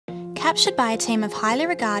Captured by a team of highly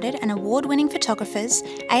regarded and award-winning photographers,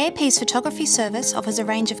 AAP's photography service offers a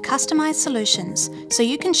range of customised solutions so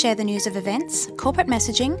you can share the news of events, corporate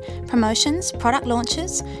messaging, promotions, product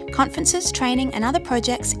launches, conferences, training and other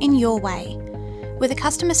projects in your way. With a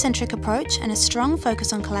customer-centric approach and a strong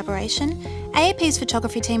focus on collaboration, AAP's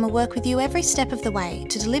photography team will work with you every step of the way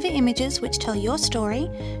to deliver images which tell your story,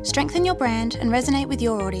 strengthen your brand and resonate with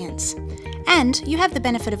your audience. And you have the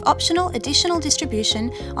benefit of optional additional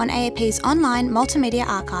distribution on AAP's online multimedia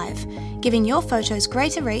archive, giving your photos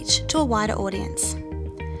greater reach to a wider audience.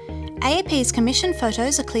 AAP's commissioned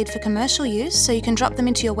photos are cleared for commercial use, so you can drop them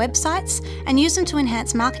into your websites and use them to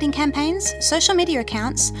enhance marketing campaigns, social media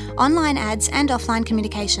accounts, online ads and offline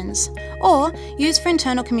communications, or use for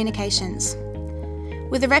internal communications.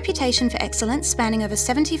 With a reputation for excellence spanning over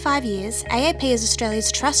 75 years, AAP is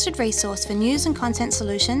Australia's trusted resource for news and content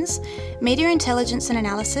solutions, media intelligence and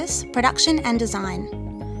analysis, production and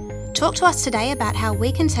design. Talk to us today about how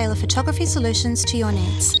we can tailor photography solutions to your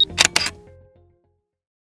needs.